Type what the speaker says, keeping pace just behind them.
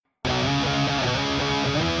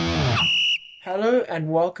Hello and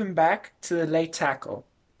welcome back to the Late Tackle.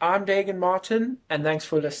 I'm Dagan Martin and thanks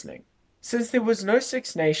for listening. Since there was no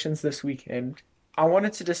Six Nations this weekend, I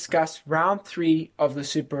wanted to discuss round 3 of the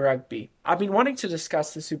Super Rugby. I've been wanting to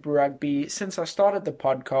discuss the Super Rugby since I started the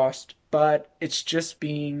podcast, but it's just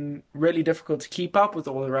been really difficult to keep up with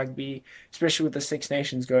all the rugby, especially with the Six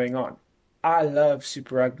Nations going on. I love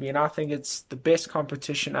Super Rugby and I think it's the best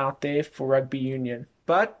competition out there for rugby union.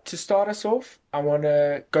 But to start us off, I want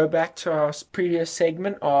to go back to our previous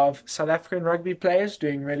segment of South African rugby players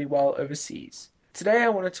doing really well overseas. Today I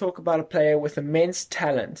want to talk about a player with immense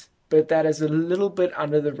talent, but that is a little bit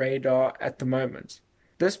under the radar at the moment.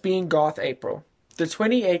 This being Garth April. The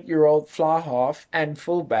 28-year-old fly half and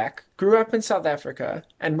fullback grew up in South Africa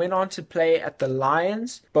and went on to play at the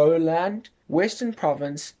Lions, Boland, Western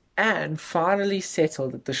Province, and finally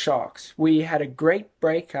settled at the Sharks, where he had a great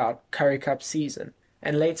breakout Currie Cup season,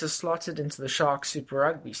 and later slotted into the Sharks Super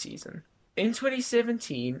Rugby season. In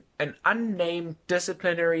 2017, an unnamed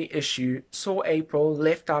disciplinary issue saw April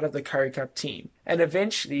left out of the Currie Cup team, and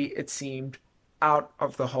eventually, it seemed, out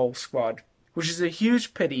of the whole squad, which is a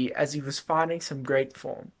huge pity as he was finding some great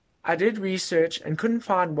form. I did research and couldn't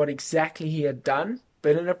find what exactly he had done,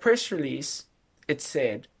 but in a press release, it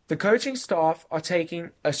said, "The coaching staff are taking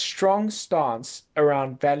a strong stance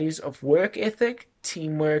around values of work ethic,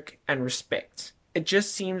 teamwork, and respect. It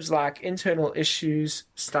just seems like internal issues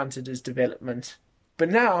stunted his development. But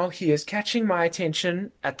now he is catching my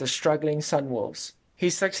attention at the struggling Sunwolves. He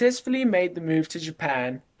successfully made the move to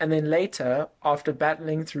Japan and then later, after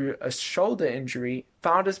battling through a shoulder injury,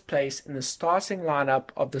 found his place in the starting lineup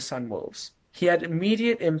of the Sunwolves. He had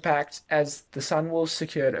immediate impact as the Sunwolves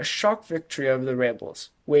secured a shock victory over the Rebels,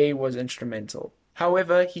 where he was instrumental.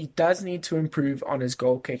 However, he does need to improve on his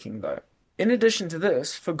goal kicking though. In addition to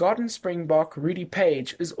this, forgotten Springbok Rudy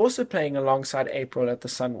Page is also playing alongside April at the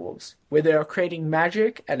Sunwolves, where they are creating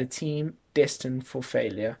magic at a team destined for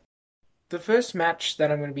failure. The first match that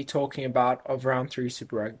I'm going to be talking about of round 3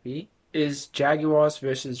 Super Rugby is Jaguars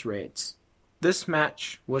versus Reds. This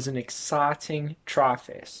match was an exciting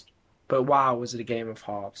try-fest, but wow was it a game of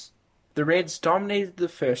halves. The Reds dominated the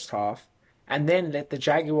first half and then let the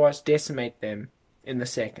Jaguars decimate them in the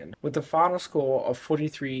second, with the final score of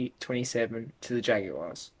 43-27 to the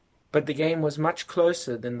Jaguars. But the game was much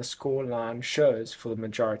closer than the score line shows for the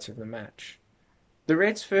majority of the match. The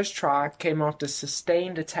Reds' first try came after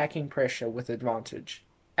sustained attacking pressure with advantage.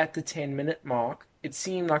 At the 10-minute mark, it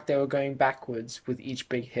seemed like they were going backwards with each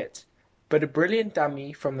big hit, but a brilliant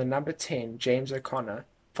dummy from the number 10, James O'Connor,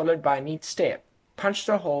 followed by a neat step, punched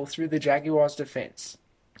a hole through the Jaguars' defense.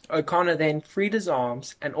 O'Connor then freed his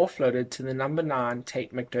arms and offloaded to the number 9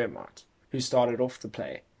 Tate McDermott, who started off the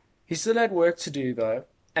play. He still had work to do though,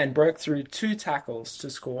 and broke through 2 tackles to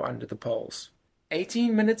score under the poles.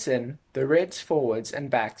 18 minutes in, the Reds forwards and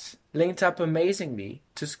backs linked up amazingly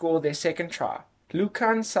to score their second try.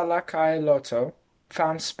 Lukan Salakaia-Loto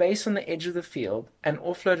found space on the edge of the field and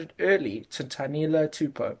offloaded early to Tanila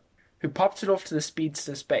Tupou, who popped it off to the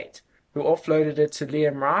speedster Spate, who offloaded it to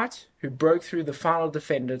Liam Wright, who broke through the final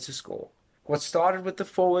defender to score. What started with the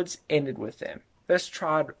forwards ended with them. This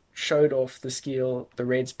try showed off the skill the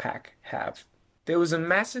Reds pack have. There was a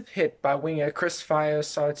massive hit by winger Chris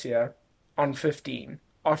Fire-Sautia on 15.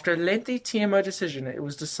 After a lengthy TMO decision, it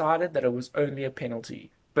was decided that it was only a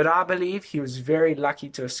penalty, but I believe he was very lucky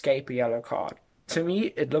to escape a yellow card. To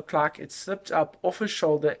me, it looked like it slipped up off his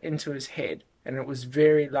shoulder into his head, and it was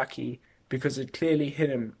very lucky because it clearly hit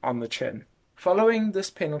him on the chin. Following this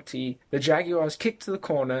penalty, the Jaguars kicked to the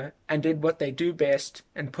corner and did what they do best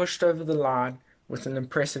and pushed over the line with an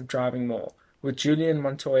impressive driving maul, with Julian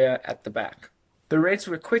Montoya at the back. The Reds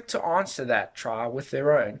were quick to answer that try with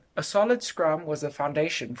their own. A solid scrum was the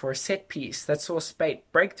foundation for a set piece that saw Spate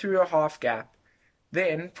break through a half gap,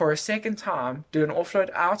 then, for a second time, do an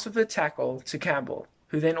offload out of the tackle to Campbell,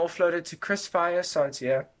 who then offloaded to Chris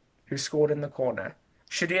Fire-Sautia, who scored in the corner.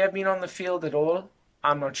 Should he have been on the field at all?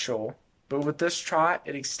 I'm not sure. But with this try,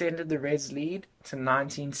 it extended the Reds' lead to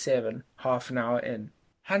 19-7, half an hour in.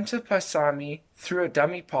 Hunter Paisami threw a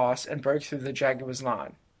dummy pass and broke through the Jaguars'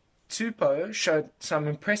 line. Tupou showed some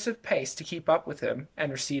impressive pace to keep up with him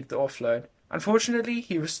and received the offload. Unfortunately,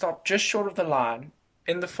 he was stopped just short of the line.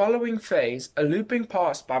 In the following phase, a looping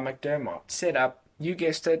pass by McDermott set up, you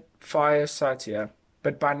guessed it, Fire-Sautia,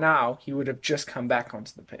 but by now he would have just come back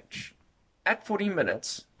onto the pitch. At 40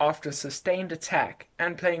 minutes, after a sustained attack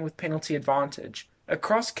and playing with penalty advantage, a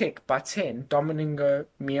cross kick by 10 Domingo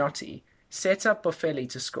Miotti set up Boffelli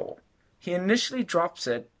to score. He initially drops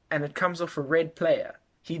it and it comes off a Red player.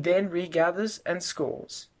 He then regathers and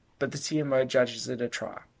scores, but the TMO judges it a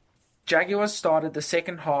try. Jaguars started the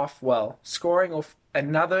second half well, scoring off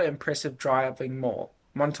another impressive driving maul.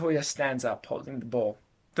 Montoya stands up holding the ball.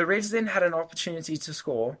 The Reds then had an opportunity to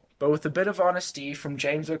score, but with a bit of honesty from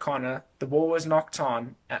James O'Connor, the ball was knocked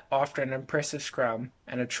on after an impressive scrum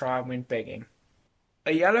and a try went begging.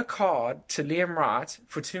 A yellow card to Liam Wright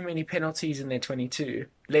for too many penalties in their 22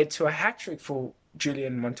 led to a hat-trick for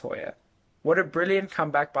Julian Montoya. What a brilliant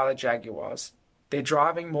comeback by the Jaguars. Their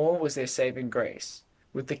driving maul was their saving grace.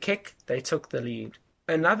 With the kick, they took the lead.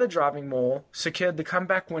 Another driving maul secured the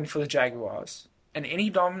comeback win for the Jaguars, and any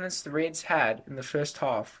dominance the Reds had in the first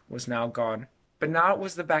half was now gone. But now it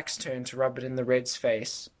was the back's turn to rub it in the Reds'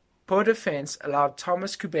 face. Poor defense allowed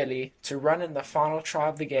Thomas Kubeli to run in the final try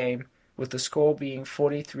of the game, with the score being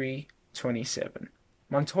 43-27.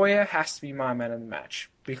 Montoya has to be my man of the match,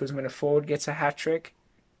 because when a forward gets a hat-trick,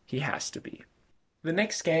 he has to be. The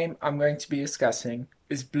next game I'm going to be discussing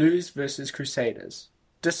is Blues versus Crusaders.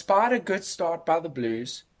 Despite a good start by the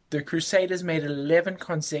Blues, the Crusaders made 11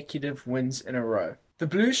 consecutive wins in a row. The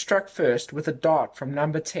Blues struck first with a dart from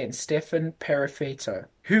number 10 Stefan Perifeto,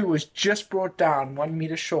 who was just brought down 1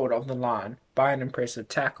 meter short of the line by an impressive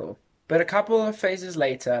tackle. But a couple of phases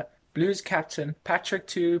later, Blues captain Patrick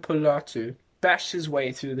Tuipolotu bashed his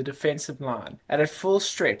way through the defensive line and at full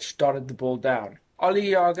stretch dotted the ball down.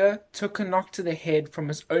 Ollie Yager took a knock to the head from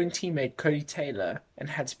his own teammate Cody Taylor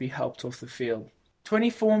and had to be helped off the field.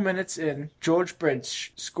 24 minutes in, George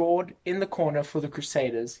Bridge scored in the corner for the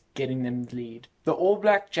Crusaders, getting them the lead. The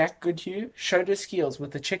All-Black Jack Goodhue showed his skills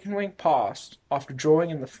with a chicken wing pass after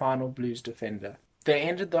drawing in the final Blues defender. They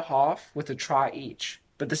ended the half with a try each,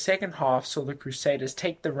 but the second half saw the Crusaders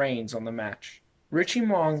take the reins on the match. Richie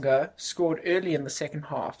Mo'unga scored early in the second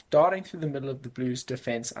half, darting through the middle of the Blues'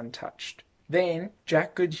 defence untouched. Then,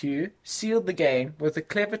 Jack Goodhue sealed the game with a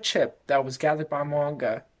clever chip that was gathered by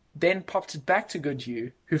Mo'unga, then popped it back to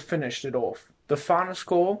Goodhue, who finished it off. The final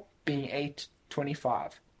score being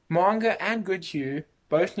 8-25. Mo'unga and Goodhue,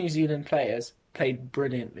 both New Zealand players, played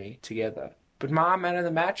brilliantly together. But my man of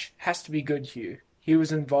the match has to be Goodhue. He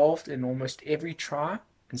was involved in almost every try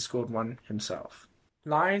and scored one himself.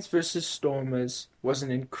 Lions versus Stormers was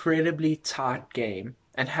an incredibly tight game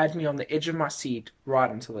and had me on the edge of my seat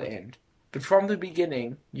right until the end. But from the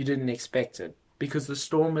beginning, you didn't expect it, because the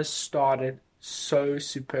Stormers started so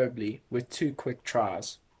superbly with 2 quick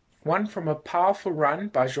tries. One from a powerful run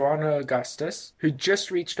by Joano Augustus, who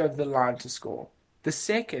just reached over the line to score. The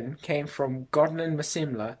second came from Godlin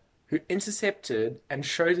Masimla, who intercepted and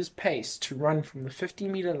showed his pace to run from the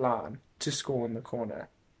 50-meter line to score in the corner.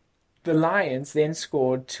 The Lions then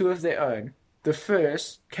scored 2 of their own. The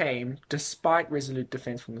first came despite resolute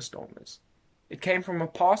defense from the Stormers. It came from a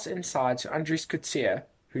pass inside to Andres Kutsia,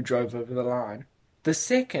 who drove over the line. The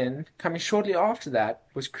second, coming shortly after that,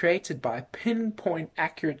 was created by a pinpoint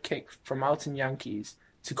accurate kick from Alton Yankees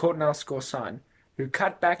to Cornel Scorsan, who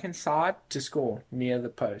cut back inside to score near the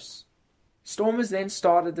post. Stormers then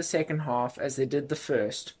started the second half as they did the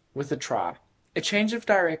first, with a try. A change of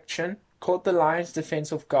direction caught the Lions'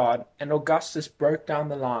 defense off guard, and Augustus broke down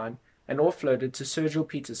the line and offloaded to Sergio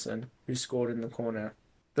Peterson, who scored in the corner.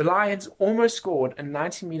 The Lions almost scored a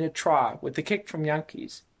 90-meter try with a kick from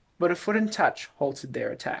Yankees, but a foot and touch halted their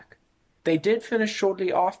attack. They did finish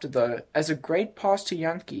shortly after, though, as a great pass to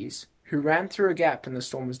Yankees, who ran through a gap in the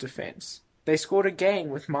Stormers' defense. They scored again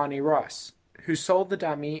with Marnie Ross, who sold the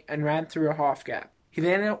dummy and ran through a half gap. He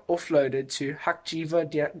then offloaded to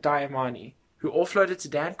Hakjiva Diamani, who offloaded to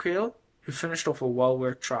Dan Creel, who finished off a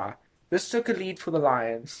well-worked try. This took a lead for the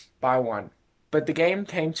Lions by 1. But the game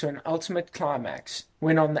came to an ultimate climax,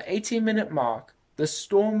 when on the 18-minute mark, the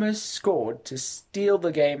Stormers scored to steal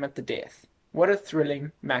the game at the death. What a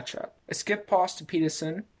thrilling matchup. A skip pass to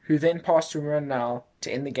Peterson, who then passed to Ronell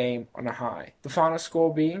to end the game on a high. The final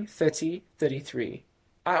score being 30-33.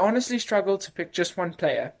 I honestly struggled to pick just one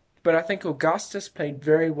player, but I think Augustus played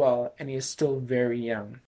very well and he is still very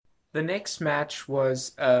young. The next match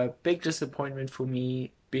was a big disappointment for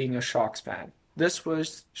me being a Sharks fan. This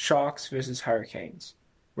was Sharks versus Hurricanes.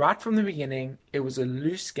 Right from the beginning, it was a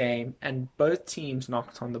loose game and both teams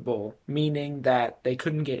knocked on the ball, meaning that they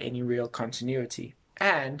couldn't get any real continuity.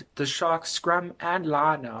 And the Sharks' scrum and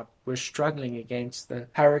line-out were struggling against the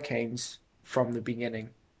Hurricanes from the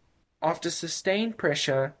beginning. After sustained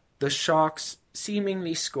pressure, the Sharks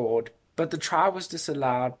seemingly scored, but the try was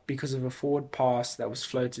disallowed because of a forward pass that was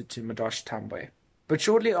floated to Madosh Tambwe. But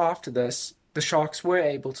shortly after this, the Sharks were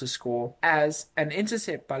able to score as an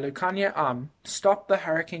intercept by Lukanya stopped the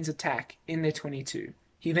Hurricanes' attack in their 22.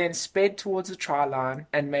 He then sped towards the try line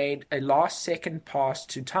and made a last-second pass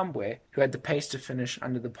to Tambwe, who had the pace to finish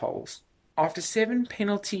under the poles. After 7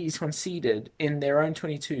 penalties conceded in their own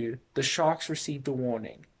 22, the Sharks received a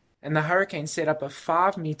warning, and the Hurricanes set up a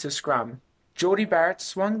 5-meter scrum. Geordie Barrett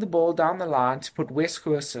swung the ball down the line to put Wes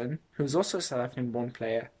Goosen, who is also a South African-born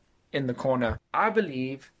player, in the corner. I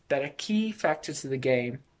believe that a key factor to the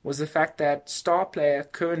game was the fact that star player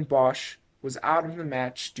Curran Bosch was out of the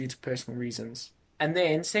match due to personal reasons. And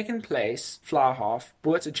then second place fly half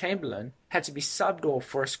Boeta Chamberlain had to be subbed off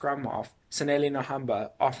for a scrum half, Sanele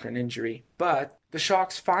Nohamba, after an injury. But the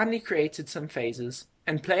Sharks finally created some phases,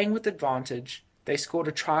 and playing with advantage, they scored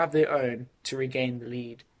a try of their own to regain the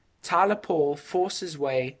lead. Tyler Paul forced his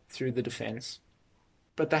way through the defence.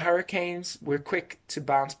 But the Hurricanes were quick to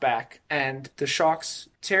bounce back, and the Sharks'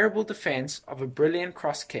 terrible defence of a brilliant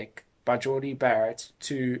cross kick by Geordie Barrett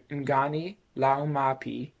to Ngani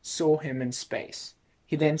Laumapi saw him in space.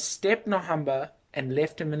 He then stepped Nohamba and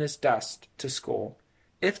left him in his dust to score.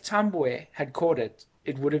 If Tambwe had caught it,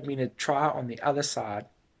 it would have been a try on the other side,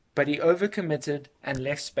 but he overcommitted and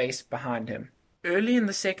left space behind him. Early in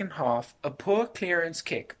the second half, a poor clearance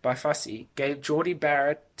kick by Fussy gave Geordie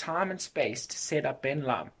Barrett time and space to set up Ben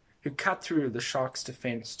Lum, who cut through the Sharks'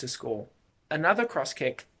 defence to score. Another cross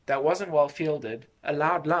kick that wasn't well fielded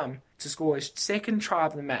allowed Lum to score his second try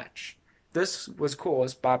of the match. This was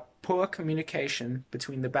caused by poor communication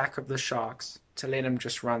between the back of the Sharks to let him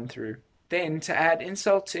just run through. Then, to add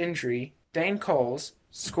insult to injury, Dane Coles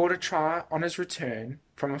scored a try on his return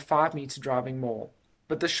from a 5-meter driving maul.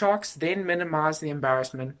 But the Sharks then minimised the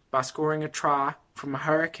embarrassment by scoring a try from a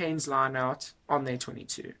Hurricanes line-out on their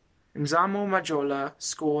 22. Nzamo Majola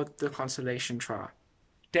scored the consolation try.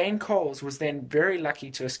 Dane Coles was then very lucky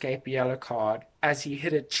to escape a yellow card as he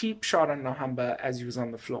hit a cheap shot on Nohamba as he was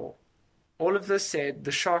on the floor. All of this said,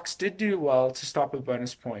 the Sharks did do well to stop a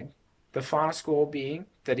bonus point, the final score being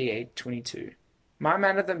 38-22. My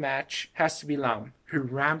man of the match has to be Lum, who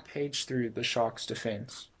rampaged through the Sharks'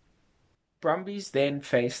 defence. Brumbies then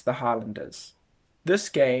faced the Highlanders. This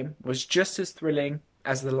game was just as thrilling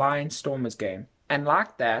as the Lions Stormers game, and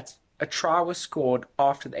like that, a try was scored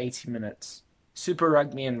after the 80 minutes. Super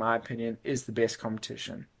Rugby, in my opinion, is the best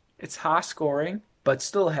competition. It's high scoring, but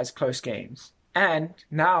still has close games. And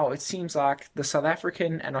now it seems like the South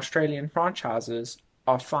African and Australian franchises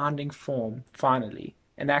are finding form, finally,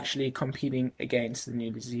 and actually competing against the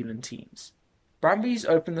New Zealand teams. Brumbies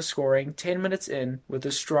opened the scoring 10 minutes in with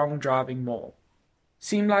a strong driving maul.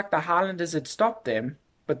 Seemed like the Highlanders had stopped them,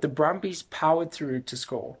 but the Brumbies powered through to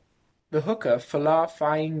score. The hooker, Folau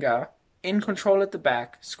Fainga, in control at the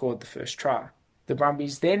back, scored the first try. The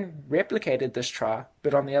Brumbies then replicated this try,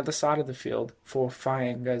 but on the other side of the field for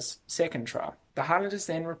Fainga's second try. The Highlanders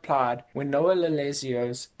then replied when Noah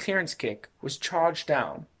Lelesio's clearance kick was charged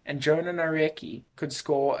down, and Jonah Nareki could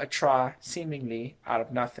score a try seemingly out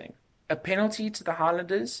of nothing. A penalty to the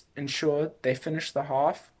Highlanders ensured they finished the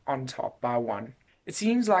half on top by 1. It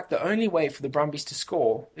seems like the only way for the Brumbies to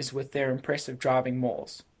score is with their impressive driving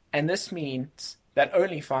mauls, and this means that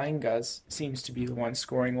only Faingas seems to be the one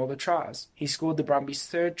scoring all the tries. He scored the Brumbies'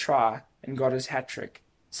 third try and got his hat-trick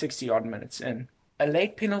 60-odd minutes in. A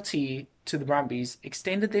late penalty to the Brumbies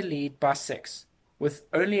extended their lead by 6, with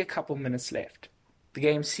only a couple minutes left. The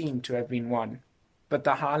game seemed to have been won, but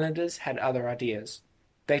the Highlanders had other ideas.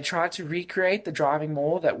 They tried to recreate the driving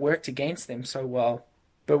maul that worked against them so well,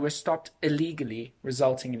 but were stopped illegally,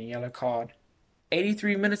 resulting in a yellow card.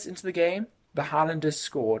 83 minutes into the game, the Highlanders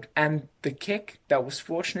scored, and the kick that was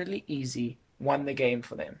fortunately easy won the game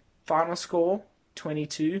for them. Final score,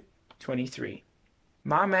 22-23.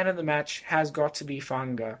 My man of the match has got to be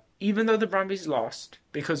Fanga, even though the Brumbies lost,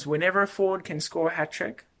 because whenever a forward can score a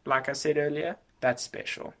hat-trick, like I said earlier, that's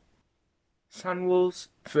special. Sunwolves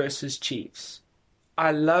versus Chiefs.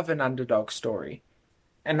 I love an underdog story,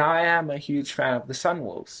 and I am a huge fan of the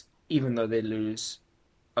Sunwolves, even though they lose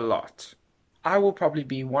a lot. I will probably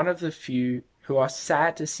be one of the few who are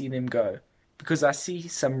sad to see them go, because I see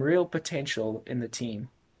some real potential in the team.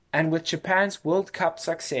 And with Japan's World Cup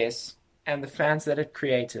success and the fans that it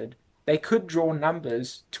created, they could draw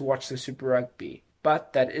numbers to watch the Super Rugby,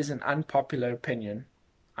 but that is an unpopular opinion,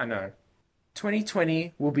 I know.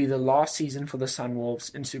 2020 will be the last season for the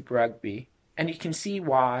Sunwolves in Super Rugby, and you can see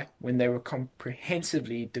why when they were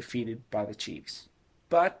comprehensively defeated by the Chiefs.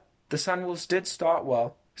 But the Sunwolves did start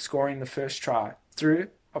well, scoring the first try through,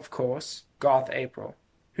 of course, Garth April,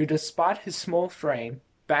 who despite his small frame,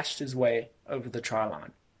 bashed his way over the try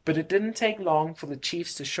line. But it didn't take long for the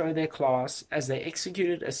Chiefs to show their class as they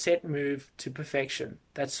executed a set move to perfection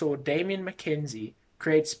that saw Damian McKenzie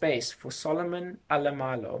create space for Solomon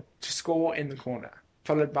Alamalo to score in the corner,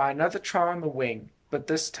 followed by another try on the wing, but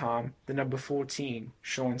this time the number 14,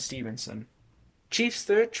 Sean Stevenson. Chiefs'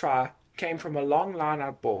 third try came from a long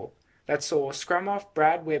line-out ball that saw scrum-half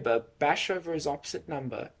Brad Weber bash over his opposite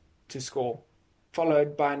number to score,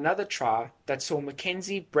 followed by another try that saw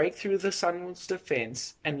Mackenzie break through the Sunwolves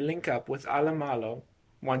defence and link up with Alamalo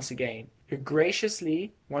once again, who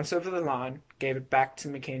graciously, once over the line, gave it back to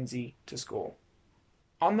Mackenzie to score.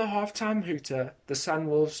 On the halftime hooter, the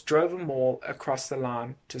Sunwolves drove them all across the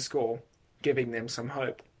line to score, giving them some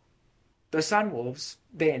hope. The Sunwolves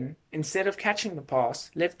then, instead of catching the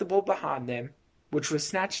pass, left the ball behind them, which was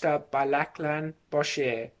snatched up by Lachlan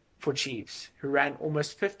Boucher for Chiefs, who ran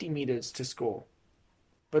almost 50 metres to score.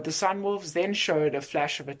 But the Sunwolves then showed a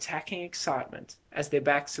flash of attacking excitement as their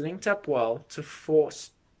backs linked up well to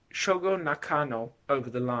force Shogo Nakano over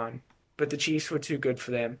the line. But the Chiefs were too good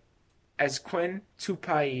for them, as Quinn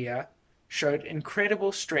Tupaia showed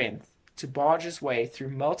incredible strength to barge his way through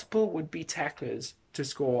multiple would-be tacklers to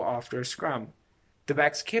score after a scrum. The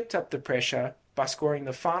backs kept up the pressure by scoring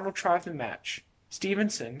the final try of the match.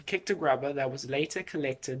 Stevenson kicked a grubber that was later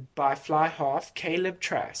collected by fly half Caleb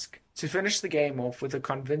Trask to finish the game off with a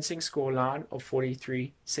convincing scoreline of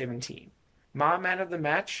 43-17. My man of the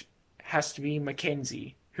match has to be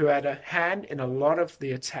Mackenzie, who had a hand in a lot of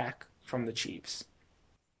the attack from the Chiefs.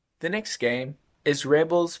 The next game is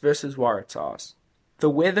Rebels versus Waratahs. The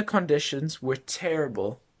weather conditions were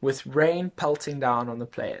terrible, with rain pelting down on the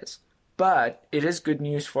players. But it is good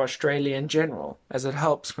news for Australia in general, as it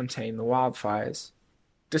helps contain the wildfires.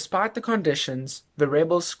 Despite the conditions, the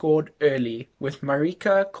Rebels scored early, with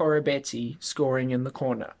Marika Korobetti scoring in the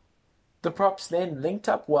corner. The props then linked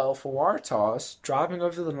up well for Waratahs, driving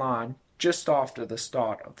over the line just after the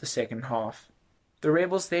start of the second half. The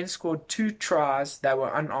Rebels then scored 2 tries that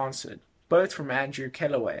were unanswered, both from Andrew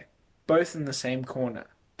Kellaway, both in the same corner,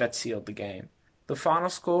 that sealed the game. The final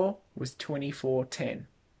score was 24-10.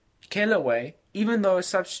 Kellaway, even though a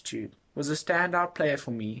substitute, was a standout player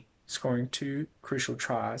for me, scoring 2 crucial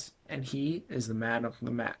tries, and he is the man of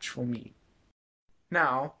the match for me.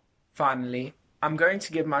 Now, finally, I'm going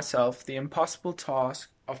to give myself the impossible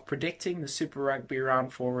task of predicting the Super Rugby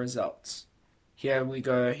Round 4 results. Here we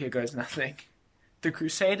go, here goes nothing. The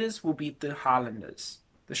Crusaders will beat the Highlanders.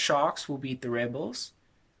 The Sharks will beat the Rebels.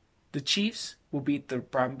 The Chiefs will beat the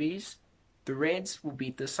Brumbies. The Reds will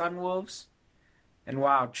beat the Sunwolves. And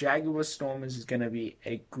wow, Jaguars Stormers is going to be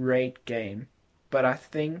a great game. But I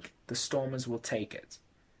think the Stormers will take it.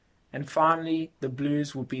 And finally, the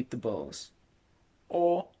Blues will beat the Bulls.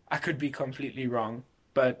 Or I could be completely wrong,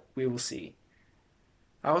 but we will see.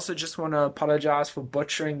 I also just want to apologize for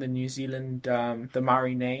butchering the New Zealand, the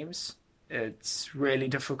Maori names. It's really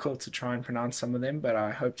difficult to try and pronounce some of them, but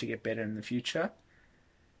I hope to get better in the future.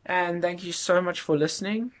 And thank you so much for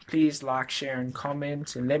listening. Please like, share, and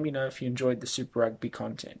comment, and let me know if you enjoyed the Super Rugby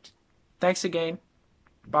content. Thanks again.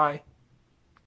 Bye.